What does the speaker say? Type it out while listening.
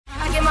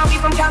my weed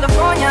from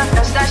California,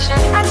 that's that shit.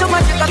 I took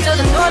my trip up to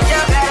the north,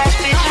 yeah, badass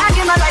bitch. I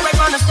get my light right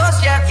from the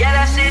source, yeah, yeah,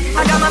 that's it.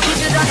 I got my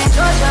peaches out in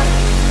Georgia.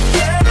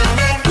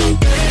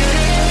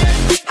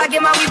 I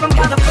get my weed from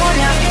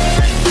California.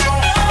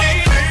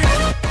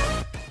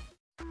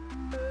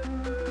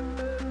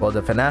 Well,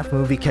 the FNAF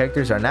movie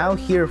characters are now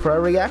here for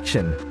our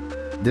reaction.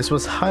 This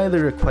was highly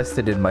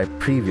requested in my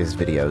previous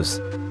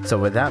videos. So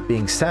with that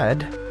being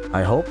said,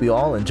 I hope you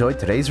all enjoyed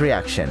today's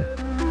reaction.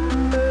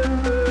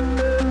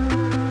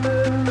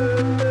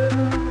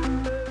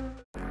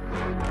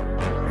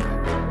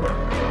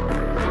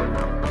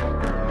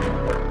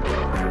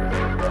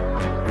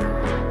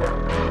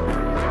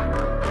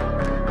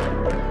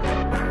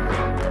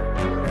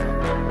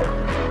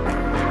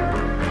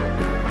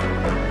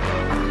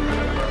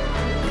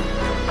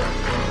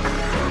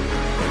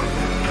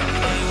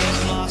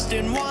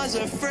 Was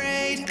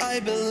afraid,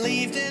 I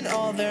believed in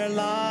all their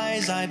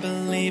lies. I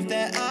believed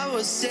that I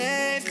was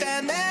safe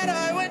and that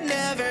I would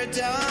never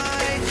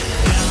die.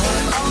 Now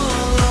I'm all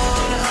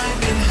alone, I've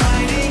been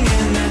hiding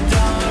in the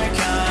dark.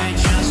 I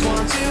just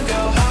want to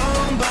go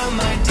home, but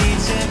my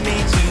deeds sent me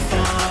too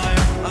far.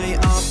 I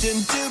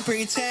often do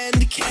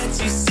pretend, can't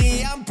you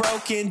see I'm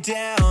broken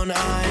down?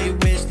 I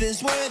wish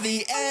this were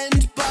the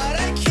end, but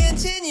I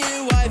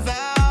continue, I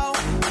vow.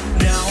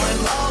 Now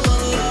I'm all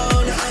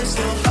alone, I'm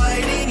still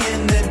fighting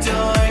in the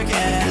dark.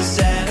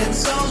 Sad and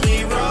souls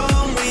we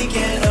roam, we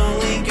can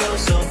only go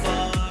so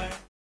far.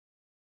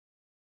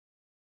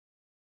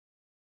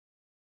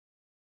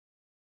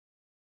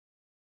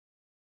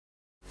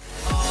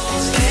 All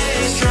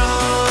stay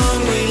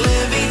strong, we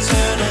live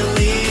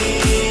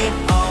eternally.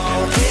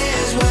 All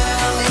is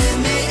well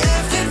in the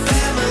Afton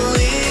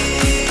family.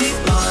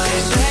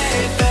 Lives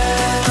they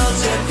fell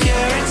to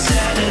pure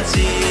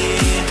insanity.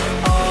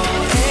 All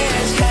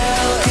is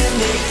hell in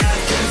the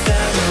Afton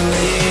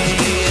family.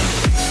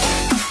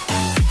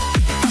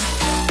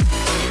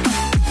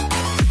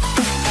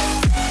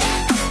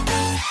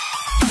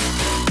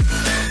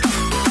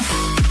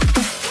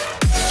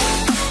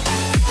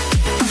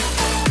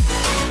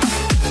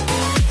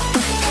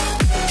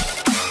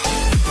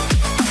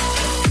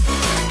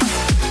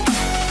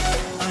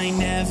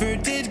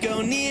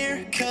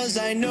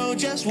 I know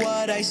just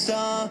what I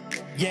saw.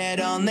 Yet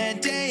on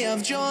that day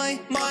of joy,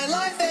 my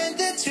life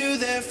ended to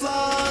their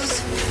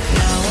flaws.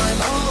 Now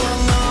I'm all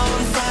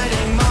alone,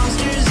 fighting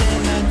monsters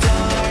in the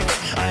dark.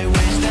 I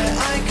wish that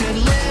I could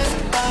live,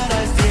 but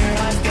I fear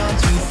I've gone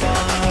too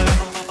far.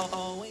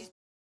 Always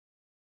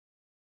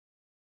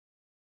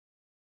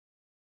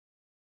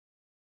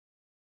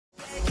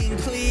begging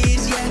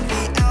please, yet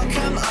the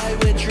outcome I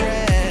would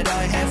dread.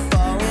 I have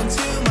fallen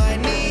to my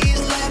knees,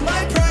 let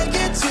my pride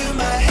get to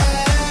my head.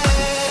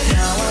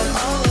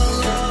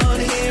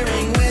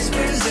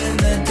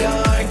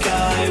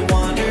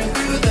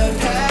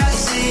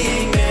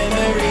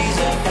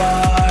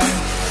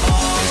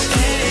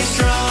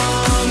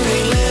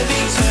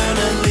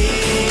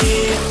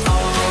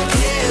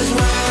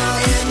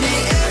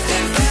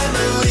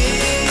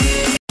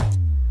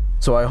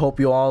 So I hope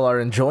you all are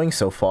enjoying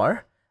so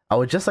far. I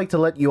would just like to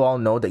let you all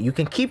know that you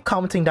can keep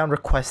commenting down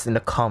requests in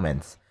the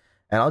comments.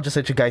 And I'll just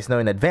let you guys know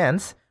in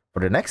advance, for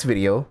the next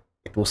video,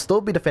 it will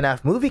still be the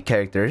FNAF movie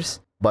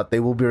characters, but they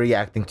will be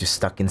reacting to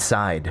Stuck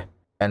Inside.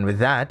 And with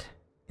that,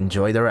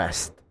 enjoy the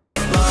rest.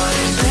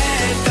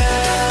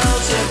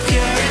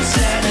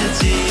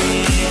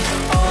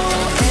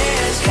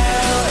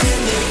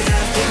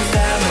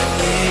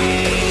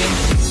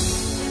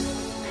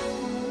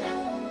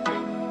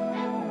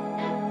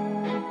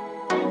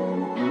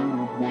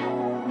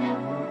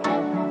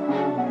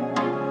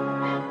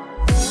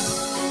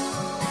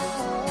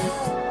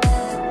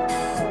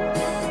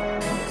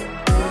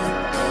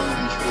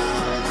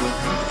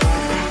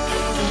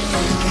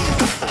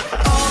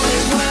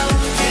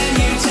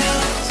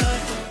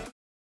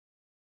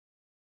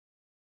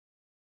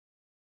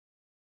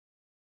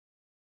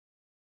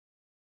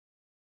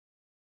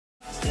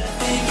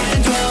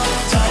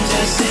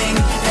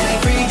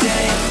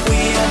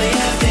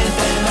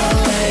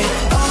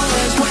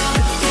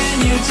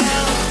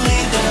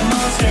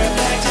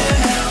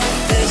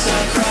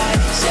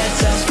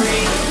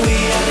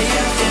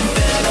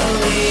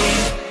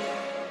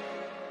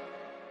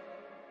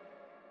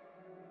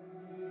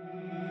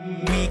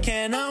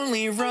 Can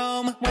only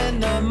roam when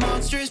the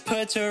monster's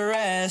put to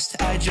rest.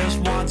 I just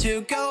want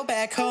to go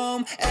back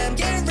home and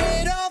get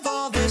rid of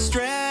all the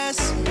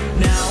stress.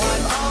 Now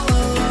I'm all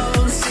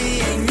alone,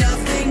 seeing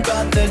nothing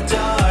but the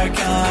dark.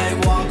 I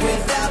walk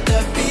without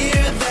the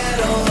fear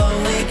that'll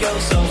only go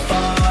so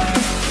far.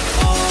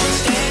 All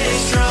stay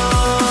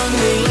strong,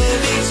 we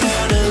live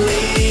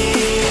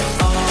eternally.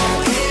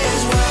 All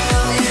is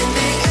well in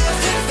the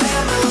Afton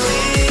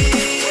family.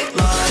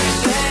 Lives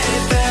they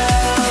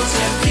fell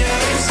to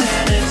pure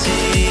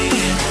insanity.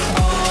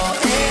 All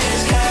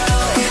is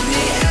hell in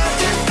the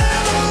Afton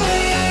family.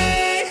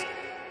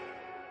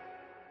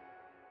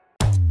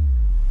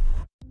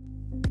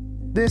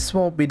 This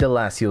won't be the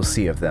last you'll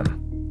see of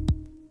them.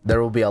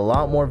 There will be a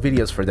lot more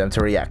videos for them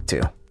to react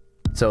to.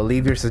 So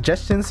leave your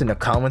suggestions in the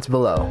comments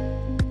below.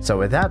 So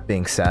with that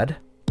being said,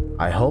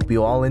 I hope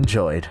you all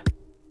enjoyed,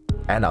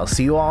 and I'll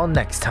see you all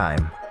next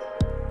time.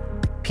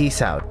 Peace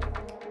out.